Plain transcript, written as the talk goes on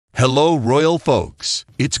Hello, royal folks.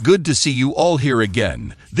 It's good to see you all here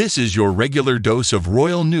again. This is your regular dose of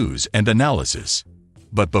royal news and analysis.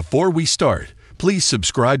 But before we start, please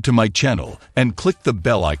subscribe to my channel and click the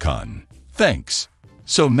bell icon. Thanks.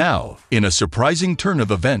 So now, in a surprising turn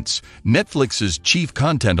of events, Netflix's chief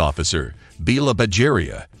content officer, Bela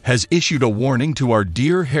Bajaria, has issued a warning to our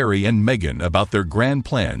dear Harry and Meghan about their grand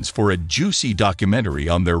plans for a juicy documentary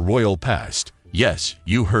on their royal past. Yes,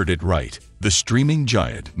 you heard it right. The streaming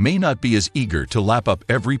giant may not be as eager to lap up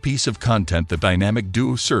every piece of content the dynamic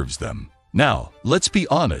duo serves them. Now, let's be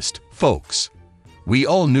honest, folks. We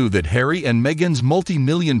all knew that Harry and Meghan's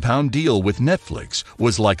multi-million-pound deal with Netflix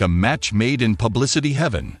was like a match made in publicity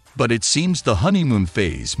heaven, but it seems the honeymoon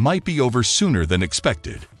phase might be over sooner than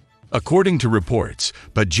expected. According to reports,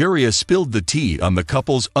 Bajaria spilled the tea on the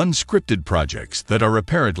couple's unscripted projects that are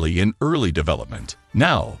apparently in early development.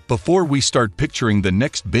 Now, before we start picturing the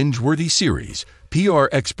next binge-worthy series, PR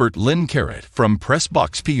expert Lynn Carrot from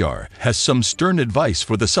Pressbox PR has some stern advice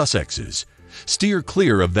for the Sussexes. Steer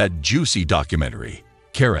clear of that juicy documentary.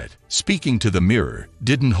 Carrot, speaking to the Mirror,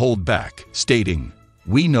 didn't hold back, stating,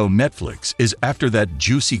 "We know Netflix is after that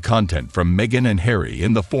juicy content from Meghan and Harry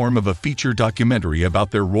in the form of a feature documentary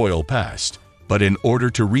about their royal past. But in order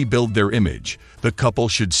to rebuild their image, the couple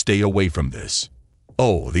should stay away from this."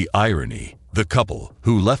 Oh, the irony. The couple,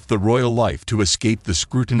 who left the royal life to escape the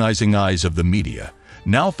scrutinizing eyes of the media,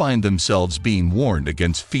 now find themselves being warned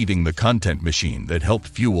against feeding the content machine that helped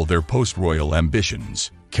fuel their post-royal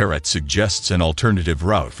ambitions. Carrot suggests an alternative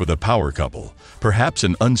route for the power couple, perhaps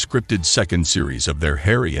an unscripted second series of their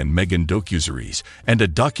Harry and Meghan docuseries and a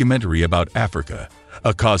documentary about Africa,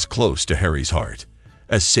 a cause close to Harry's heart.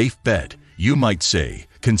 A safe bet, you might say,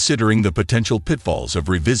 considering the potential pitfalls of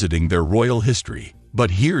revisiting their royal history.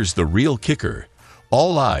 But here's the real kicker.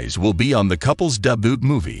 All eyes will be on the couple's debut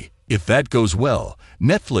movie. If that goes well,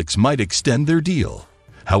 Netflix might extend their deal.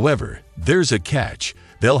 However, there's a catch.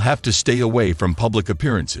 They'll have to stay away from public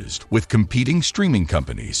appearances with competing streaming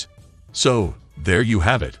companies. So, there you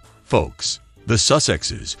have it, folks. The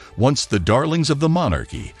Sussexes, once the darlings of the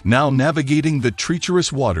monarchy, now navigating the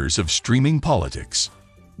treacherous waters of streaming politics.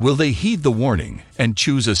 Will they heed the warning and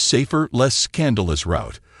choose a safer, less scandalous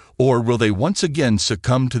route? Or will they once again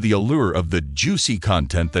succumb to the allure of the juicy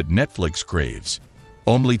content that Netflix craves?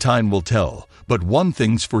 Only time will tell, but one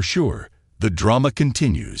thing's for sure, the drama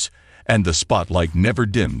continues, and the spotlight never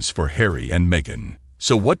dims for Harry and Meghan.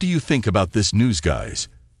 So what do you think about this news, guys?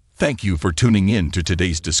 Thank you for tuning in to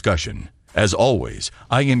today's discussion. As always,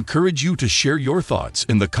 I encourage you to share your thoughts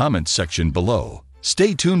in the comments section below.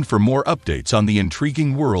 Stay tuned for more updates on the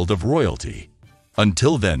intriguing world of royalty.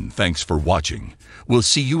 Until then, thanks for watching. We'll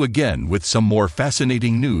see you again with some more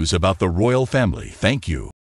fascinating news about the royal family. Thank you.